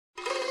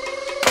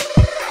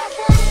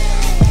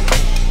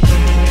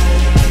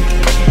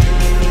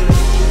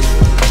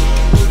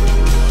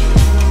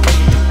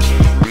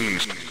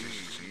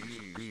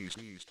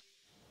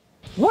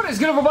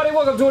everybody?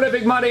 Welcome to an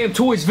Epic My Damn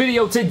Toys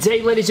video.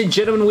 Today, ladies and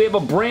gentlemen, we have a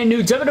brand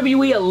new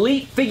WWE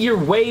Elite figure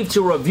wave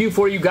to review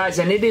for you guys,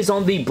 and it is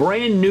on the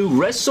brand new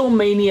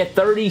WrestleMania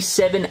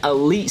 37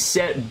 Elite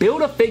set.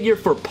 Build a figure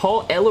for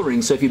Paul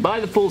Ellering. So if you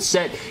buy the full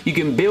set, you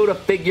can build a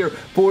figure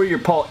for your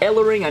Paul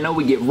Ellering. I know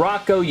we get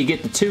Rocko, you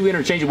get the two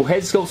interchangeable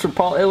head sculpts for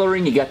Paul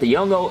Ellering, you got the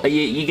young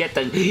you got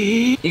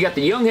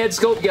the young head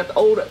sculpt, you got the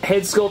old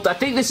head sculpt. I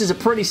think this is a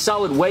pretty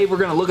solid wave. We're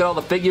going to look at all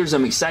the figures.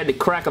 I'm excited to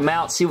crack them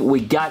out, see what we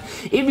got.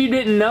 If you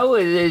didn't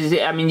know,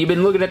 I mean, you've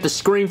been looking at the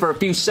screen for a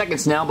few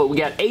seconds now, but we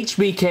got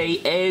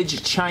HBK, Edge,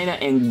 Chyna,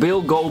 and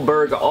Bill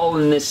Goldberg all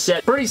in this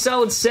set. Pretty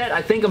solid set.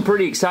 I think I'm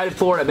pretty excited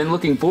for it. I've been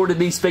looking forward to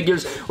these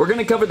figures. We're going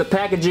to cover the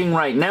packaging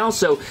right now,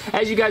 so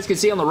as you guys can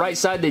see on the right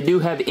side, they do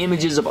have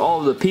images of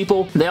all of the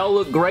people. They all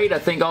look great. I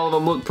think all of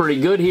them look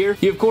pretty good here.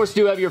 You, of course,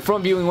 do have your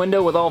front viewing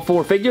window with all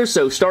four figures,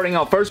 so starting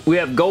off first, we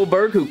have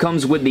Goldberg, who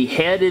comes with the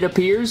head, it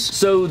appears.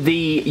 So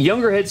the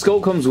younger head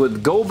sculpt comes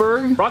with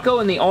Goldberg.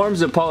 Rocko and the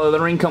arms of Paul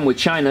Ellering come with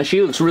Chyna.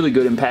 She looks really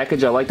good in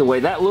package. I like the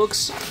way that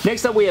looks.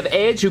 Next up, we have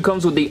Edge, who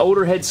comes with the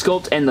older head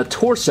sculpt and the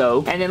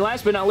torso. And then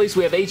last but not least,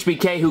 we have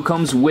HBK, who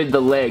comes with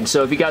the legs.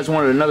 So if you guys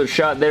wanted another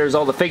shot, there's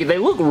all the figures. They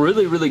look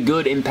really, really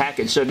good in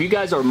package. So if you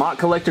guys are mock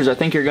collectors, I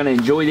think you're going to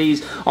enjoy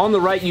these. On the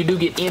right, you do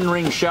get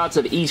in-ring shots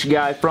of each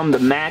guy from the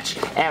match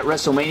at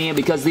WrestleMania,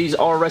 because these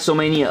are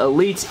WrestleMania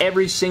Elites.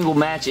 Every single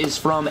match is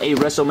from a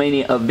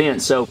WrestleMania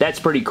event. So that's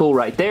pretty cool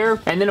right there.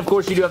 And then, of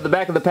course, you do have the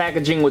back of the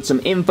packaging with some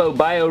info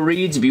bio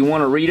reads. If you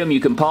want to read them, you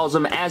can pause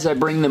them as I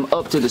bring them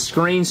up to the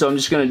screen, so I'm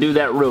just going to do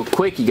that real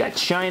quick. You got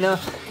Chyna,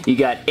 you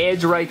got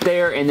Edge right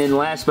there, and then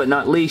last but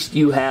not least,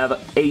 you have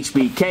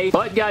HBK.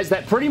 But guys,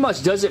 that pretty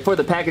much does it for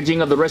the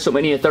packaging of the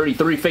WrestleMania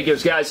 33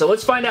 figures, guys. So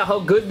let's find out how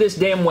good this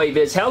damn wave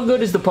is. How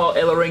good is the Paul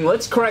Ellering?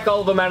 Let's crack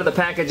all of them out of the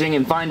packaging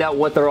and find out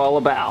what they're all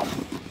about.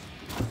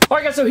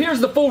 Alright guys, so here's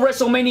the full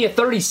WrestleMania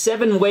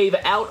 37 wave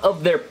out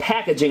of their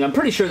packaging. I'm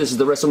pretty sure this is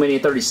the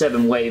WrestleMania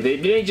 37 wave.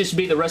 It may just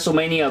be the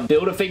WrestleMania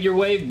Build-A-Figure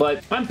wave,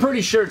 but I'm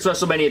pretty sure it's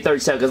WrestleMania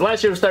 37, because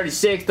last year was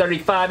 36,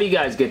 35, you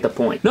guys get the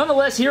point.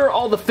 Nonetheless, here are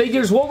all the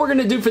figures. What we're going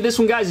to do for this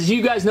one, guys, is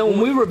you guys know when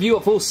we review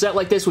a full set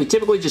like this, we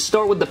typically just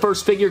start with the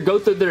first figure, go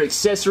through their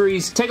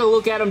accessories, take a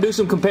look at them, do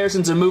some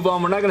comparisons, and move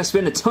on. We're not going to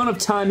spend a ton of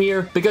time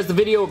here, because the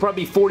video will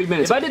probably be 40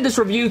 minutes. If I did this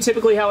review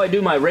typically how I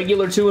do my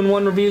regular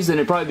 2-in-1 reviews, then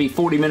it'd probably be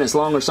 40 minutes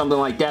long or something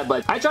like that,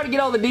 but I try to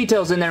get all the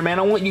details in there, man.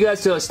 I want you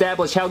guys to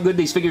establish how good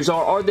these figures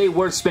are they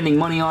worth spending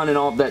money on, and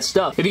all of that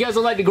stuff. If you guys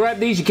would like to grab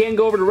these, you can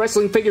go over to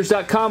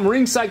WrestlingFigures.com,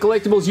 Ringside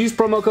Collectibles, use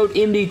promo code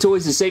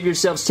MDToys to save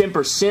yourselves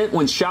 10%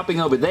 when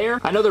shopping over there.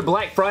 I know their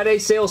Black Friday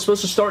sale is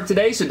supposed to start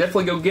today, so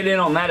definitely go get in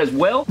on that as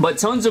well, but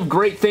tons of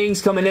great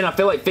things coming in. I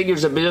feel like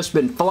figures have just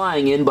been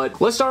flying in,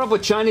 but let's start off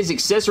with Chyna's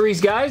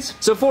accessories, guys.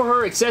 So for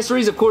her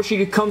accessories, of course,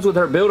 she comes with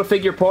her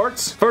Build-A-Figure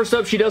parts. First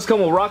up, she does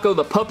come with Rocko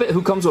the Puppet,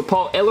 who comes with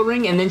Paul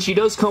Ellering, and then she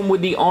does come with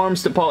the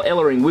arms to Paul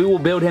Ellering. We will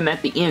build him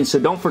at the end, so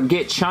don't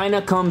forget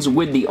Chyna comes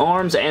with the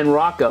arms and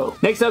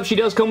Rocko. Next up, she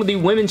does come with the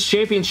Women's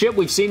Championship.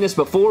 We've seen this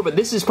before, but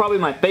this is probably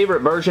my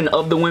favorite version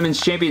of the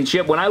Women's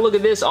Championship. When I look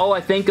at this, all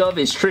I think of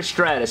is Trish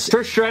Stratus.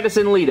 Trish Stratus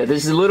and Lita.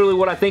 This is literally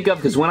what I think of,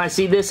 because when I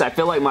see this, I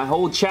feel like my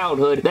whole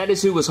childhood, that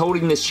is who was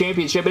holding this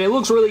championship, and it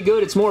looks really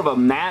good. It's more of a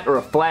matte or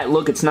a flat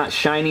look. It's not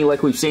shiny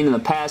like we've seen in the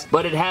past,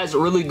 but it has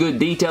really good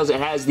details. It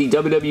has the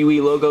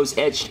WWE logos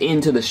etched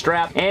into the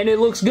strap, and it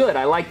looks good.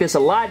 I like this a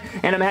lot,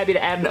 and I'm happy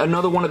to add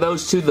another one of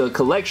those to the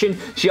collection.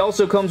 She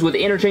also comes with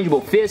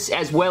interchangeable fists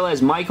as well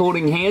as mic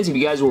holding hands, if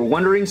you guys were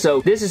wondering.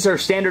 So this is her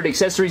standard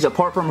accessories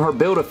apart from her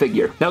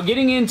Build-A-Figure. Now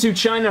getting into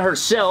Chyna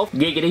herself,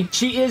 giggity,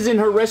 she is in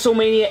her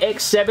WrestleMania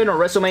X7 or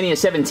WrestleMania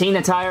 17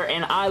 attire,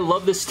 and I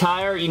love this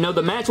attire. You know,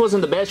 the match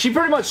wasn't the best. She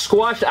pretty much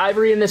squashed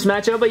Ivory in this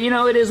matchup, but you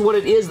know, it is what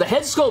it is. The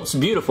head sculpt's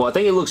beautiful. I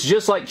think it looks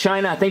just like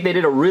Chyna. I think they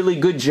did a really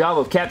good job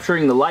of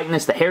capturing the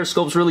likeness. The hair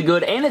sculpt's really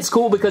good, and it's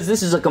cool because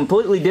this is a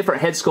completely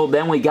different head sculpt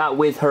than we got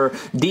with her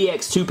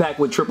DX 2-pack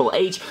with Triple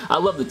H. I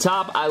love the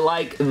top. I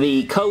like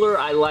the color.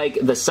 I like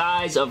the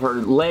size of her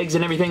legs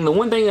and everything. The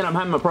one thing that I'm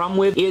having a problem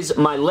with is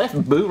my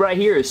left boot right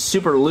here is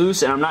super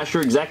loose, and I'm not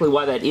sure exactly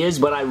why that is,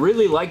 but I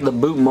really like the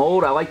boot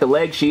mold. I like the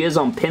leg. She is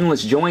on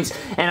pinless joints,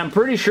 and I'm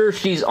pretty sure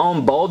she's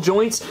on ball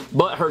joints,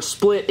 but her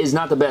split is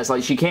not the best.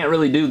 Like, she can't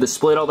really do the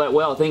split all that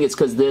well. I think it's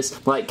because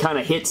this, like, kind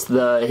of hits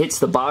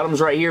the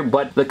bottoms right here,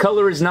 but the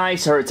color is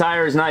nice. Her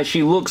attire is nice.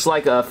 She looks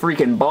like a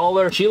freaking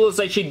baller. She looks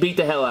like she'd beat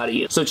the hell out of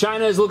you. So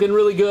Chyna is looking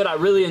really good. I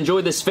really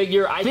enjoyed this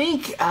figure. I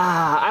think,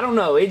 I don't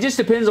know. It just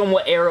depends on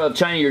what era of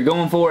Chyna you're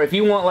going for. If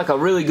you want like a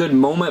really good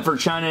moment for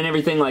Chyna and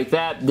everything like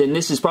that, then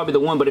this is probably the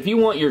one. But if you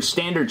want your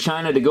standard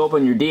Chyna to go up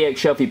on your DX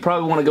shelf, you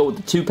probably want to go with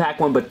the 2-pack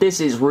one. But this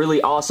is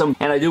really awesome,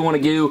 and I do want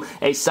to do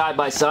a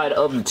side-by-side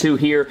of the two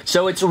here.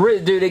 So it's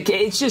really, dude,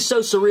 it's just so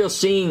surreal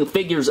seeing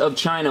figures of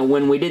Chyna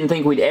when we didn't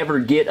think we'd ever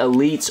get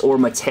Elites or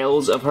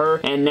Mattels of her,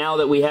 and now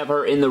that we have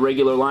her in the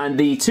regular line.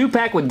 The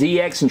 2-pack with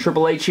DX and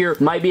Triple H here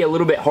might be a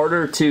little bit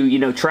harder to, you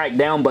know, track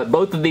down, them, but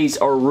both of these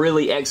are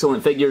really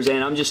excellent figures,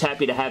 and I'm just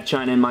happy to have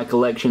Chyna in my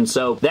collection.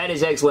 So that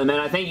is excellent, man.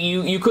 I think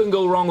you couldn't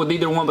go wrong with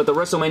either one, but the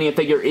WrestleMania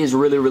figure is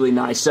really, really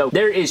nice. So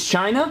there is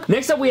Chyna.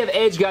 Next up, we have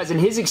Edge, guys, and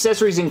his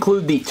accessories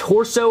include the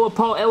torso of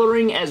Paul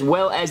Ellering as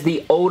well as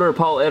the older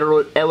Paul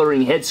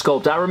Ellering head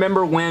sculpt. I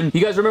remember when,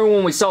 you guys remember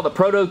when we saw the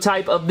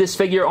prototype of this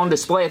figure on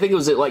display? I think it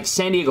was at like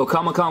San Diego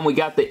Comic-Con. We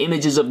got the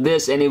images of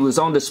this, and it was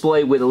on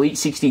display with Elite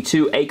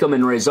 62, Akam,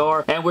 and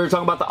Rezar, and we were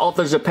talking about the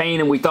Authors of Pain,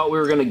 and we thought we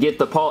were going to get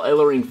the Paul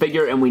Ellering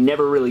figure, and we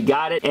never really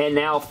got it, and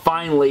now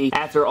finally,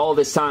 after all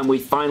this time, we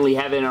finally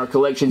have it in our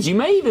collections. You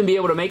may even be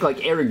able to make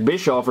like Eric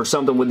Bischoff or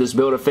something with this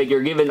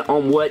Build-A-Figure, given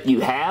on what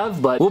you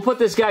have, but we'll put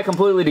this guy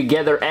completely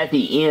together at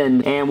the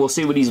end, and we'll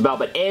see what he's about.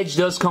 But Edge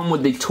does come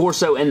with the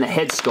torso and the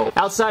head sculpt.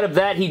 Outside of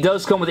that, he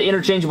does come with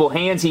interchangeable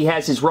hands. He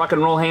has his rock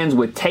and roll hands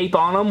with tape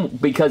on them,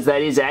 because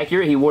that is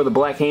accurate. He wore the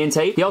black hand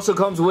tape. He also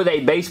comes with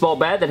a baseball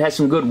bat that has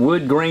some good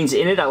wood grains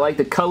in it. I like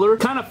the color.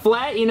 Kind of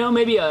flat, you know,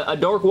 maybe a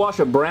dark wash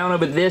of brown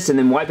over this, and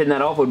then wiping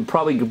that off would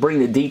probably bring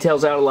the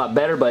details out a lot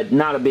better, but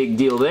not a big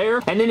deal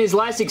there. And then his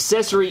last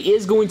accessory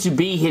is going to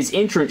be his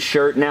entrance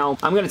shirt. Now,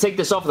 I'm going to take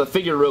this off of the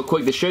figure real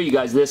quick to show you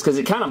guys this, because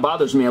it kind of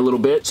bothers me a little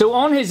bit. So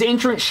on his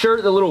entrance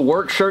shirt, the little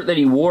work shirt that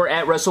he wore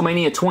at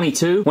WrestleMania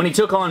 22, when he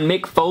took on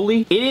Mick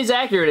Foley, it is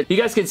accurate. You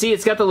guys can see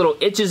it's got the little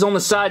itches on the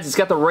sides. It's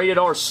got the Rated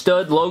R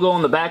stud logo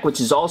on the back, which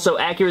is also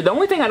accurate. The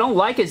only thing I don't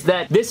like is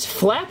that this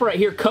flap right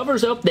here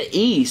covers up the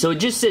E, so it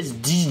just says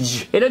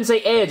DJ. It doesn't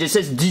say Edge, it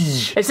says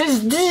DJ. It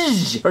says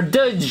DJ, or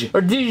Dudge,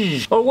 or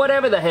Dij, or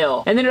whatever the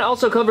hell. And then it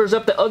also covers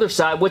up the other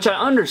side, which I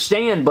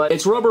understand, but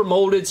it's rubber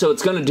molded, so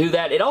it's going to do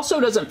that. It also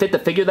doesn't fit the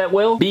figure that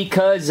well,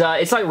 because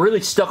it's like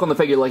really stuck on the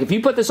figure. Like if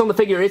you put this on the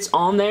figure, it's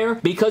on there.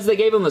 Because they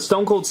gave him the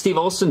Stone Cold Steve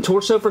Austin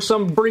torso for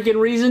some freaking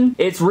reason,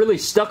 it's really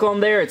stuck on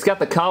there. It's got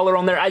the collar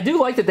on there. I do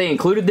like that they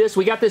included this.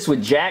 We got this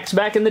with Jax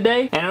back in the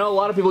day, and I know a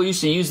lot of people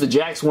used to use the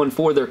Jax one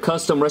for their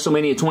custom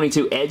WrestleMania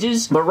 22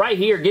 edges, but right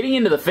here, getting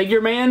into the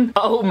figure, man,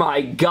 oh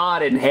my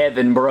god in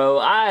heaven, bro.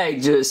 I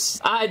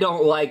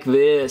don't like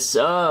this.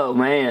 Oh,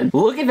 man.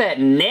 Look at that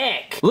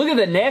neck. Look at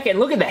the neck, and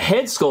look at the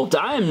head sculpt.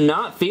 I am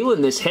not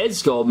feeling this head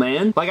sculpt,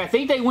 man. Like, I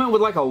think they went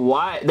with like a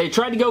wide, they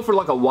tried to go for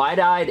like a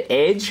wide-eyed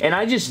edge, and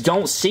I just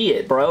don't see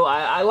it, bro.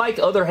 I like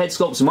other head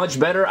sculpts much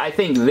better. I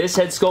think this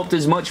head sculpt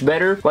is much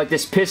better. Like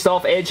this pissed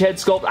off edge head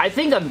sculpt. I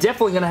think I'm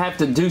definitely going to have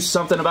to do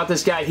something about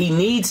this guy. He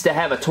needs to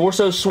have a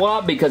torso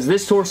swap, because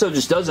this torso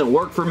just doesn't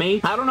work for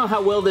me. I don't know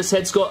how well this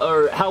head sculpt,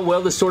 or how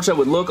well this torso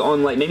would look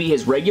on like maybe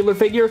his regular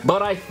figure,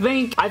 but I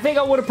think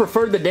I would have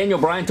preferred the Daniel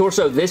Bryan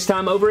torso this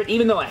time over it.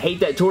 Even though I hate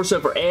that torso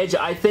for Edge,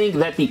 I think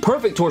that the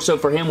perfect torso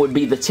for him would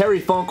be the Terry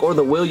Funk or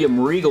the William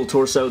Regal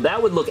torso.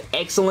 That would look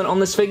excellent on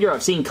this figure.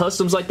 I've seen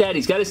customs like that.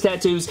 He's got his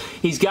tattoos.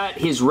 He's got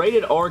his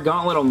Rated R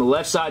gauntlet on the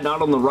left side,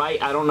 not on the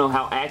right. I don't know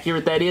how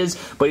accurate that is,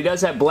 but he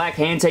does have black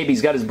hand tape.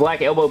 He's got his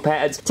black elbow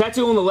pads.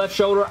 Tattoo on the left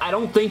shoulder. I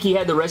don't think he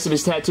had the rest of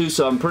his tattoos,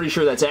 so I'm pretty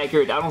sure that's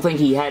accurate. I don't think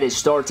he had his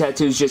star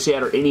tattoos just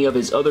yet, or any of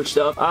his other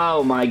stuff.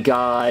 Oh my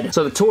god.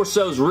 So the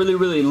torso's really,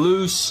 really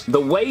loose. The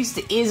waist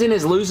isn't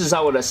as loose as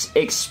I would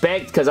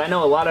expect, because I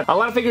know a lot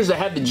of figures that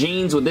have the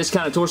jeans with this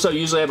kind of torso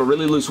usually have a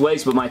really loose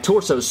waist, but my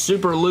torso's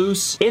super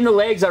loose. In the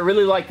legs, I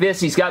really like this.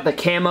 He's got the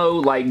camo,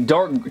 like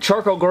dark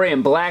charcoal gray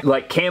and black,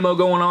 like camo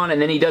going on,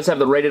 and then he does have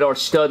the Rated R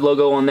stud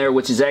logo on there,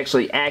 which is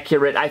actually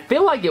accurate. I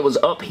feel like it was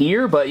up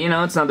here, but you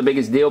know, it's not the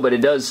biggest deal, but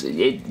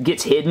it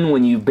gets hidden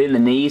when you bend the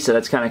knee, so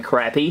that's kind of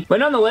crappy. But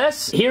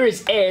nonetheless, here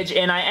is Edge,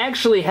 and I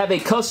actually have a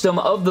custom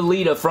of the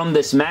Lita from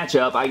this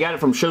matchup. I got it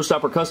from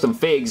Showstopper Custom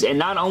Figs, and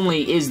not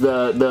only is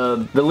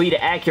the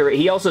Lita accurate,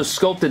 he also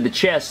sculpted the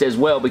chest as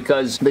well,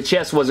 because the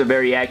chest wasn't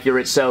very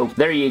accurate. So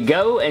there you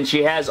go, and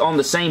she has on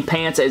the same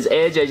pants as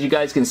Edge, as you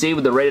guys can see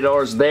with the Rated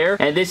R's there,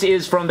 and this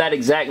is from that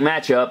exact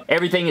matchup.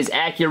 Everything is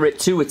accurate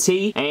to a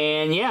T,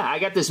 and yeah, I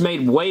got this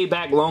made way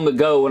back long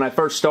ago when I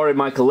first started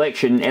my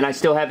collection, and I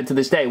still have it to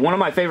this day. One of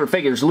my favorite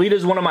figures.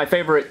 Lita's one of my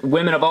favorite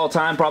women of all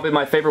time, probably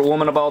my favorite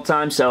woman of all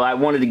time, so I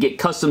wanted to get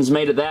customs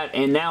made of that,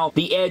 and now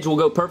the Edge will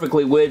go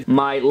perfectly with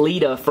my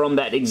Lita from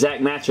that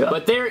exact matchup.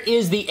 But there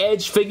is the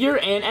Edge figure,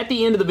 and at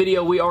the end of the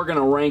video, we are going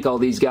to rank all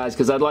these guys,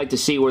 because I'd like to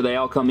see where they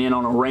all come in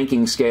on a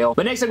ranking scale.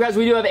 But next up, guys,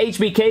 we do have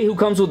HBK, who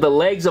comes with the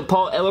legs of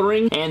Paul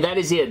Ellering, and that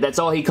is it. That's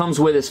all he comes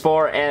with as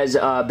far as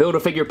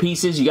Build-A-Figure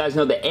pieces. You guys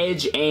know the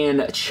Edge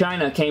and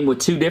Chyna came with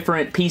two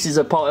different pieces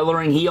of Paul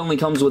Ellering. He only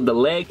comes with the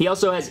leg. He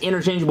also has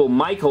interchangeable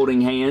mic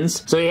holding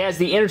hands. So he has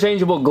the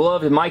interchangeable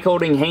gloved mic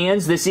holding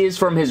hands. This is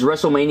from his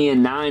WrestleMania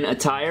 9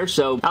 attire.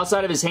 So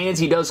outside of his hands,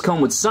 he does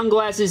come with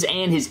sunglasses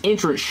and his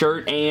entrance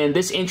shirt, and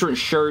this entrance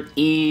shirt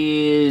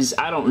is,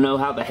 I don't know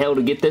how the hell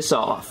to get this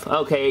off.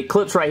 Okay, it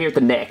clips unclips right here at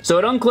the neck. So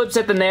it unclips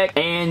at the neck,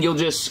 and you'll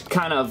just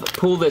kind of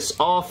pull this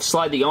off,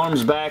 slide the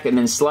arms back, and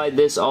then slide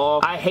this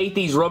off. I hate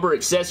these rubber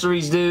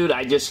accessories, dude.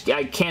 I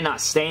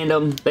cannot stand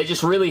them. They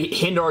just really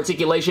hinder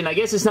articulation. I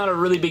guess it's not a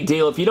really big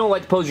deal. If you don't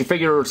like to pose your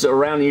figure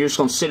around and you're just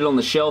going to sit it on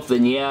the shelf,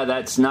 then yeah,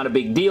 that's not a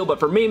big deal. But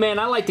for me, man,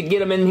 I like to get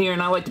them in here,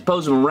 and I like to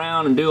pose them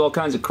around and do all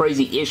kinds of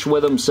crazy-ish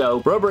with them.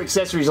 So rubber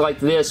accessories like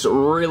this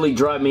really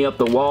drive me up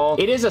the wall.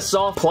 It is a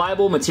soft,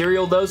 pliable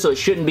material, though, so it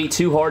shouldn't be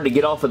too hard to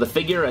get off of the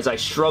figure, as I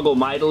struggle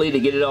mightily to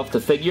get it off the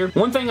figure.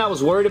 One thing I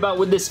was worried about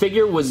with this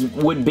figure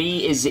would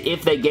be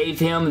if they gave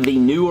him the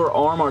newer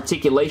arm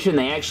articulation.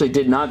 They actually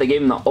did not. They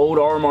gave him the old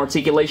arm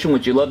articulation,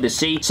 which you love to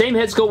see. Same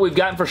head sculpt we've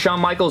gotten for Shawn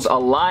Michaels a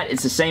lot.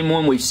 It's the same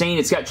one we've seen.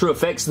 It's got true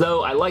effects,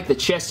 though. I like the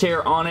chest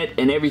hair on it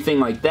and everything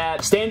like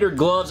that. Standard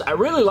gloves. I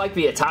really like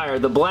the attire.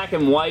 The black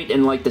and white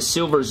and like the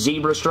silver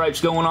zebra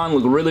stripes going on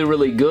look really,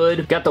 really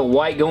good. Got the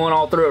white going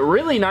all through it.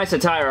 Really nice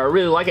attire. I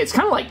really like it. It's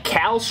kind of like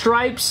cow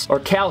stripes or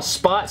cow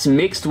spots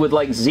mixed with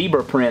like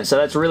zebra print, so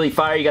that's really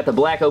fire. You got the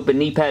black open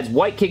knee pads,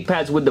 white kick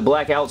pads with the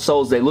black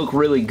outsoles. They look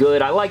really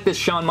good. I like this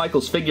Shawn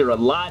Michaels figure a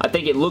lot. I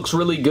think it looks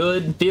really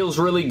good, feels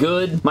really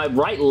good. My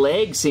right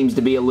leg seems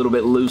to be a little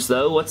bit loose,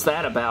 though. What's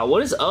that about?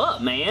 What is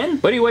up, man?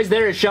 But anyways,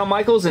 there is Shawn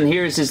Michaels, and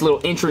here's his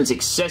little entrance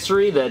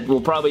accessory that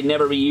will probably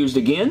never be used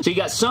again. So you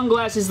got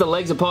sunglasses, the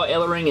legs of Paul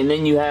Ellering, and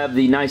then you have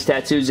the nice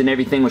tattoos and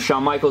everything with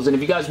Shawn Michaels. And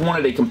if you guys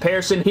wanted a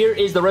comparison, here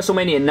is the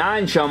WrestleMania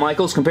 9 Shawn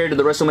Michaels compared to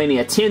the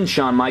WrestleMania 10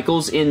 Shawn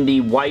Michaels in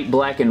the white,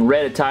 black, and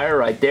red attire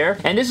right there.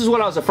 And this is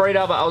what I was afraid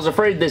of. I was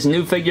afraid this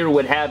new figure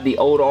would have the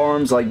old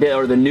arms like that,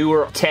 or the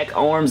newer tech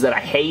arms that I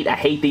hate. I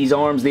hate these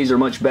arms. These are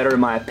much better in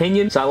my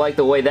opinion. So I like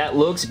the way that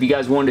looks. If you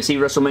guys wanted to see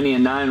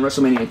WrestleMania 9 and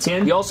WrestleMania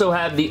 10. You also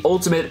have the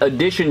Ultimate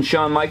Edition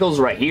Shawn Michaels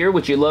right here,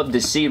 which you love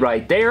to see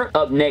right there,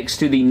 up next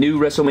to the new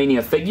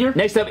WrestleMania figure.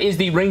 Next up is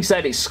the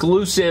ringside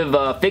exclusive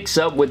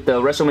fix-up with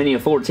the WrestleMania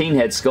 14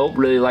 head sculpt.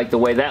 Really like the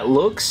way that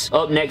looks.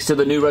 Up next to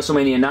the new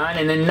WrestleMania 9.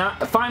 And then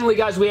finally,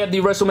 guys, we have the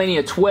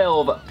WrestleMania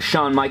 12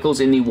 Shawn Michaels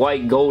in the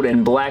white, gold,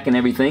 and black and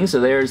everything. So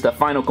there's the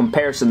final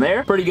comparison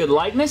there. Pretty good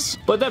likeness.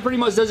 But that pretty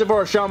much does it for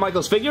our Shawn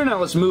Michaels figure. Now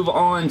let's move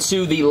on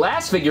to the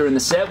last figure in the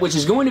set, which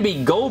is going to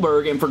be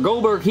Goldberg. And for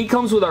Goldberg, he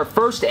comes with our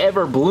first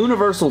ever Blue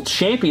Universal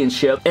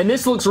Championship. And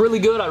this looks really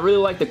good. I really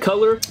like the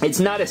color. It's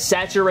not as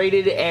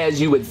saturated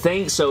as you would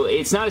think. So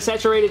it's not as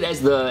saturated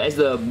as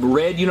the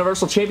red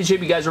Universal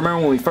Championship. You guys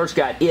remember when we first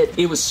got it?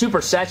 It was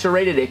super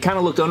saturated. It kind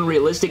of looked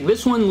unrealistic.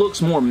 This one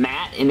looks more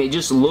matte, and it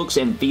just looks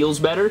and feels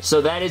better.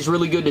 So that is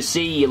really good to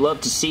see. You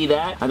love to see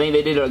that. I think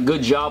they did a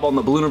good job on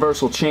the Blue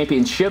Universal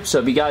Championship. So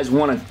if you guys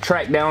want to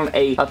track down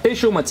a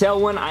official Mattel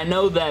one, I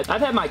know that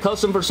I've had my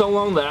custom for so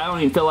long that I don't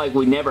even feel like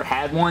we never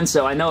had one.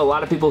 So I know a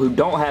lot of people who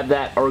don't have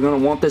that are going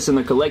to want this in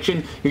their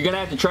collection. You're going to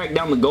have to track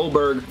down the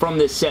Goldberg from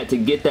this set to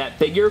get that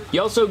figure.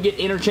 You also get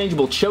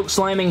interchangeable choke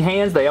slamming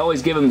hands. They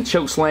always give him the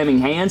choke slamming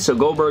hands. So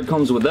Goldberg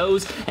comes with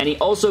those. And he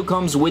also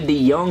comes with the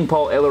young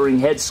Paul Ellering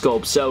head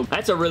sculpt. So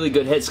that's a really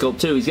good head sculpt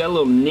too. He's got a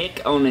little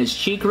nick on his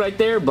cheek right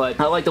there, but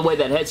I like the way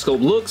that head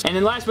sculpt looks. And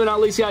then last but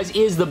not least, guys,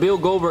 is the Bill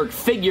Goldberg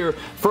figure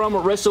from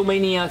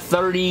WrestleMania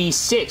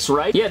 36,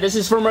 right? Yeah, this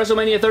is from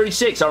WrestleMania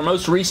 36, our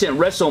most recent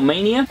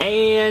WrestleMania.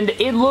 And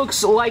it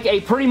looks like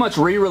a pretty much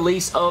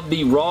re-release of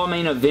the Raw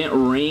main event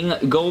ring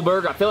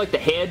Goldberg. I feel like the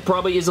head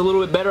probably is a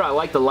little bit better. I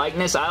like the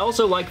likeness. I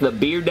also like the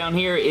beard down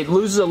here. It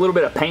loses a little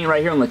bit of paint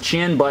right here on the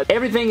chin, but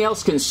everything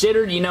else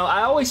considered, you know,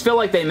 I always feel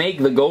like they make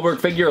the Goldberg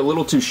figure a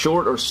little too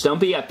short or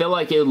stumpy. I feel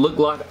like it would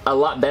look a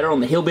lot better on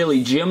the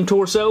Hillbilly Jim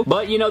torso,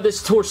 but you know,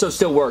 this torso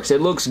still works.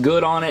 It looks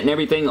good on it and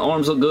everything. The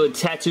arms look good.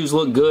 Tattoos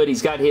look good.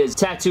 He's got his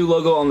tattoo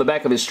logo on the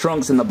back of his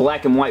trunks and the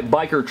black and white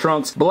biker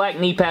trunks, black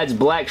knee pads,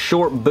 black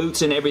short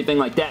boots, and everything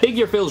like that.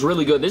 Figure feels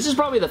really good. This is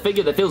probably the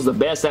figure that feels the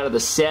best out of the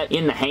set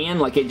in the hand.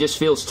 Like, it just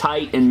feels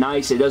tight and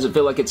nice. It doesn't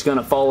feel like it's going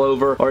to fall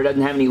over, or it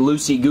doesn't have any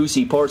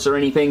loosey-goosey parts or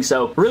anything.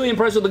 So, really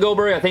impressed with the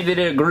Goldberg. I think they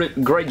did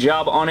a great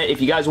job on it.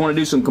 If you guys want to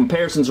do some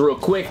comparisons real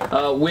quick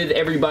with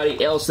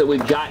everybody else that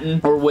we've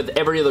gotten, or with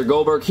every other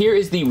Goldberg, here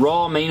is the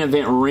Raw main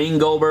event ring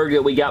Goldberg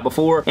that we got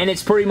before, and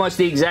it's pretty much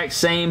the exact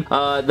same.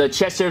 The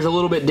chest hair is a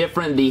little bit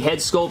different. The head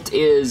sculpt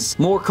is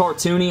more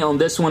cartoony on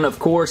this one, of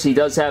course. He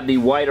does have the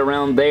white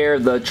around there.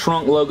 The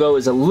trunk logo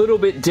is a little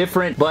bit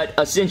different, but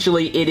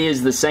essentially it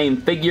is the same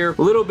figure.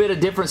 A little bit of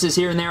differences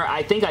here and there.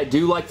 I think I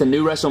do like the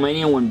new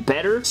WrestleMania one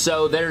better,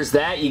 so there's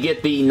that. You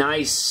get the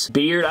nice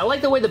beard. I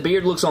like the way the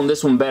beard looks on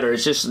this one better.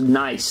 It's just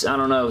nice. I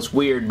don't know. It's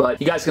weird,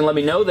 but you guys can let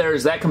me know.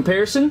 There's that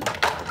comparison.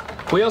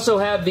 We also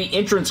have the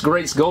Entrance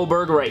Greats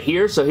Goldberg right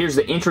here. So here's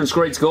the Entrance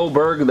Greats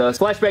Goldberg, the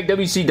Flashback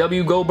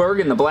WCW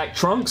Goldberg in the black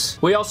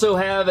trunks. We also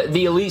have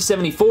the Elite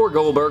 74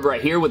 Goldberg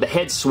right here with the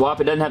head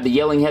swap. It doesn't have the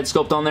yelling head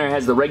sculpt on there. It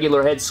has the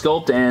regular head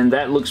sculpt, and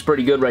that looks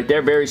pretty good right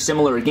there. Very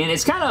similar again.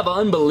 It's kind of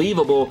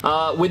unbelievable.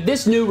 With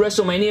this new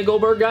WrestleMania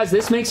Goldberg, guys,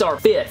 this makes our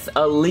 5th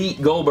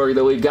Elite Goldberg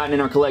that we've gotten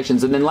in our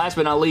collections. And then last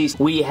but not least,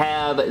 we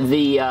have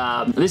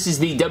the, this is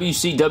the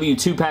WCW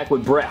 2-pack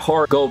with Bret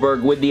Hart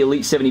Goldberg with the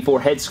Elite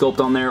 74 head sculpt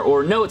on there.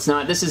 Or no, it's not.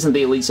 not. This isn't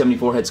the Elite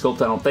 74 head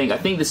sculpt, I don't think. I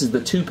think this is the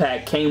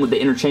 2-pack, came with the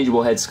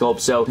interchangeable head sculpt,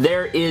 so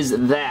there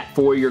is that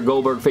for your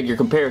Goldberg figure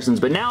comparisons.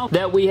 But now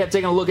that we have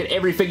taken a look at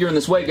every figure in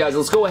this wave, guys,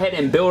 let's go ahead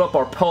and build up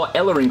our Paul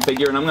Ellering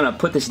figure, and I'm going to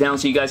put this down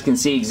so you guys can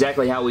see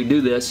exactly how we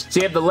do this. So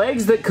you have the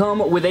legs that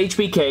come with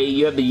HBK,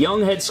 you have the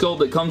young head sculpt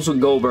that comes with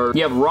Goldberg,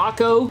 you have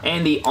Rocco,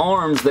 and the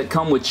arms that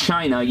come with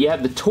Chyna, you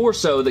have the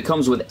torso that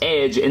comes with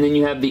Edge, and then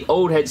you have the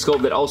old head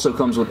sculpt that also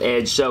comes with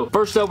Edge. So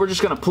first up, we're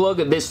just going to plug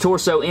this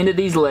torso into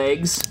these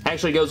legs.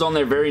 Actually goes on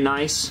there very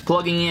nice.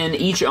 Plugging in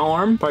each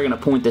arm. Probably going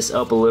to point this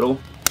up a little.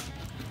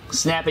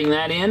 Snapping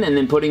that in, and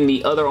then putting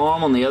the other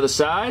arm on the other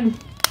side.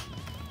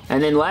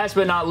 And then last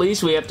but not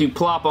least, we have to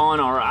plop on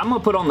our, I'm going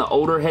to put on the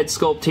older head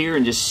sculpt here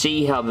and just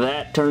see how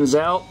that turns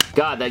out.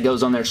 God, that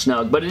goes on there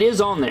snug, but it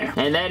is on there,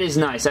 and that is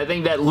nice. I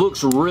think that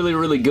looks really,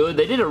 really good.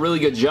 They did a really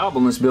good job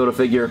on this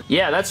Build-A-Figure.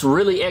 Yeah, that's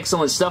really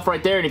excellent stuff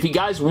right there, and if you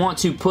guys want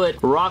to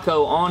put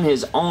Rocco on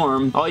his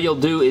arm, all you'll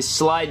do is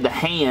slide the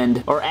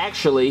hand, or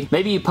actually,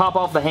 maybe you pop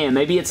off the hand.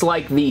 Maybe it's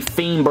like the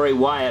Fiend Bray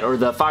Wyatt or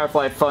the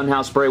Firefly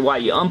Funhouse Bray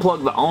Wyatt. You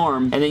unplug the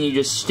arm, and then you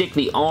just stick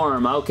the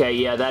arm. Okay,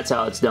 yeah, that's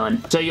how it's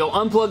done. So you'll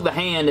unplug the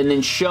hand, and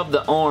then shove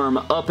the arm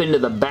up into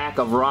the back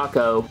of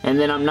Rocco, and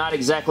then I'm not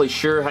exactly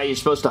sure how you're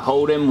supposed to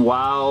hold him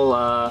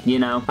while, you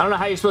know, I don't know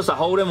how you're supposed to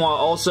hold him while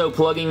also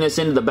plugging this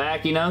into the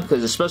back, you know,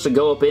 because it's supposed to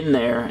go up in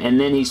there, and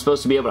then he's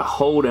supposed to be able to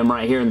hold him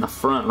right here in the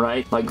front,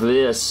 right? Like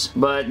this.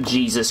 But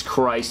Jesus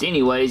Christ.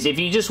 Anyways, if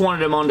you just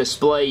wanted him on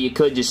display, you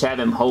could just have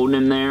him holding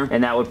him there,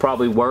 and that would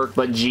probably work,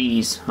 but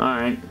geez.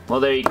 Alright.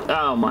 Well, there you go.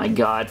 Oh my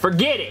God.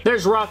 Forget it!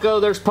 There's Rocco,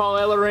 there's Paul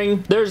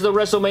Ellering, there's the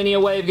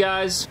WrestleMania wave,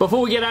 guys.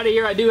 Before we get out of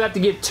here, I do have to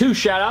give 2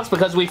 shout-outs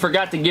because we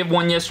forgot to give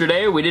one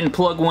yesterday, or we didn't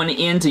plug one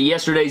into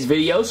yesterday's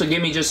video, so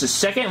give me just a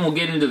second and we'll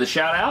get into the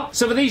shout-out.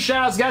 So for these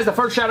shout-outs, guys, the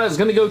first shout-out is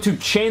going to go to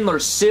Chandler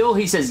Sill.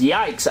 He says,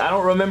 yikes, I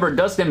don't remember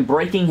Dustin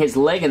breaking his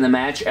leg in the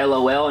match,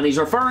 LOL, and he's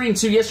referring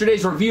to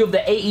yesterday's review of the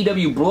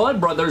AEW Blood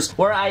Brothers,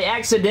 where I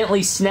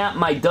accidentally snapped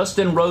my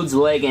Dustin Rhodes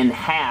leg in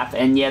half,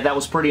 and yeah, that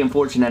was pretty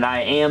unfortunate.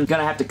 I am going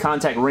to have to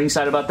contact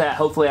Ringside about that.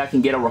 Hopefully I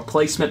can get a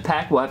replacement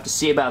pack. We'll have to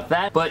see about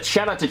that, but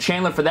shout out to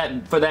Chandler for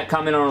that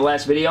comment on our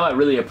last video. I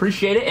really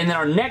appreciate it. And then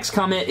our next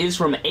comment is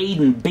from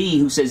Aiden B,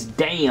 who says,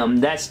 damn,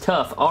 that's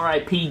tough.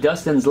 R.I.P.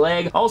 Dustin's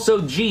leg.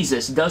 Also,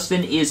 Jesus,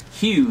 Dustin is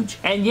huge.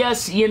 And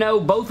yes, you know,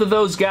 both of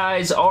those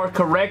guys are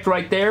correct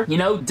right there. You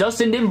know,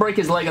 Dustin didn't break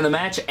his leg in the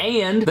match,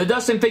 and the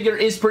Dustin figure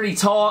is pretty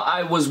tall.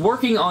 I was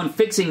working on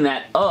fixing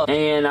that up,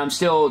 and I'm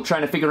still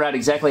trying to figure out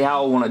exactly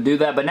how I want to do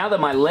that, but now that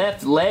my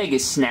left leg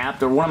is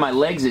snapped, or one of my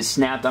legs is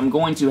snapped, I'm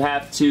going to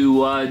have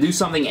to do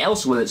something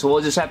else with it, so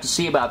we'll just have to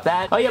see about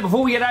that. Oh yeah,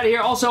 before we get out of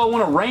here, also I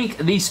want to rank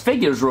these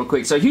figures real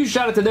quick. So huge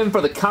shout out to them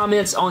for the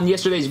comments on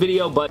yesterday's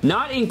video, but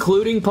not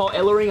including Paul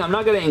Ellering. I'm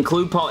not going to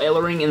include Paul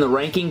Ellering in the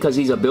ranking because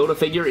he's a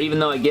Build-A-Figure, even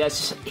though I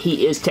guess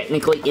he is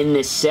technically in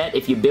this set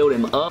if you build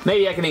him up.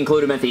 Maybe I can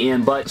include him at the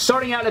end, but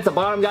starting out at the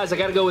bottom, guys, I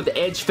got to go with the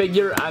Edge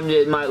figure.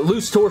 My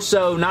loose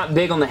torso, not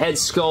big on the head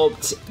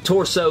sculpt.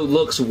 Torso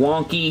looks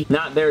wonky,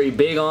 not very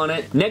big on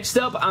it. Next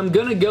up, I'm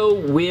going to go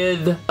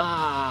with...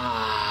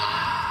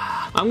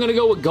 I'm going to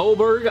go with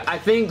Goldberg. I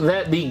think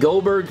that the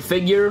Goldberg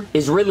figure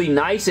is really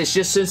nice. It's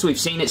just since we've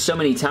seen it so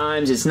many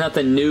times, it's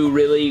nothing new,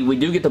 really. We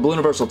do get the Blue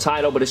Universal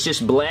title, but it's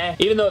just blah,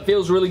 even though it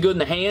feels really good in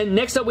the hand.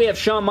 Next up, we have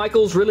Shawn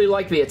Michaels. Really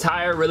like the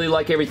attire, really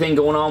like everything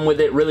going on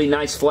with it. Really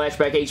nice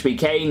flashback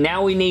HBK.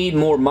 Now we need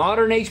more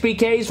modern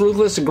HBKs.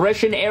 Ruthless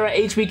Aggression era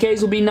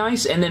HBKs will be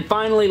nice. And then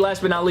finally,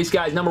 last but not least,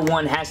 guys, number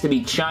 1 has to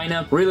be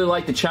Chyna. Really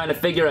like the Chyna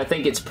figure. I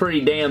think it's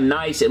pretty damn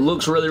nice. It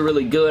looks really,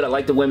 really good. I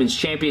like the Women's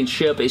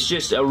Championship. It's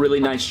just a really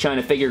nice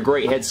Chyna figure.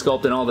 Great head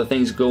sculpt and all the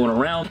things going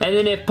around. And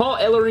then if Paul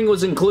Ellering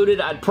was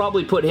included, I'd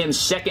probably put him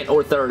second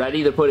or third. I'd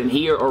either put him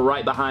here or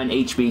right behind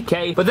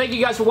HBK. But thank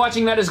you guys for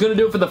watching. That is going to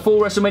do it for the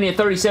full WrestleMania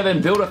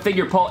 37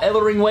 Build-A-Figure Paul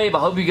Ellering wave. I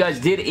hope you guys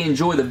did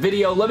enjoy the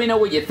video. Let me know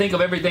what you think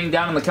of everything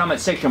down in the comment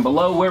section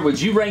below. Where would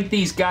you rank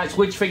these guys?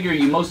 Which figure are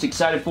you most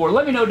excited for?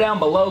 Let me know down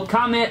below.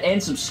 Comment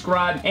and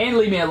subscribe and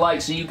leave me a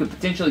like so you could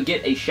potentially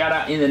get a shout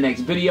out in the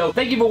next video.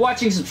 Thank you for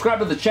watching. Subscribe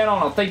to the channel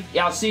and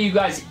I'll see you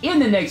guys in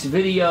the next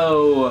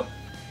video.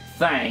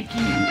 Thank you.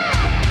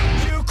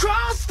 You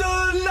crossed the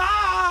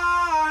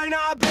line,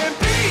 I've been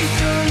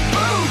beaten.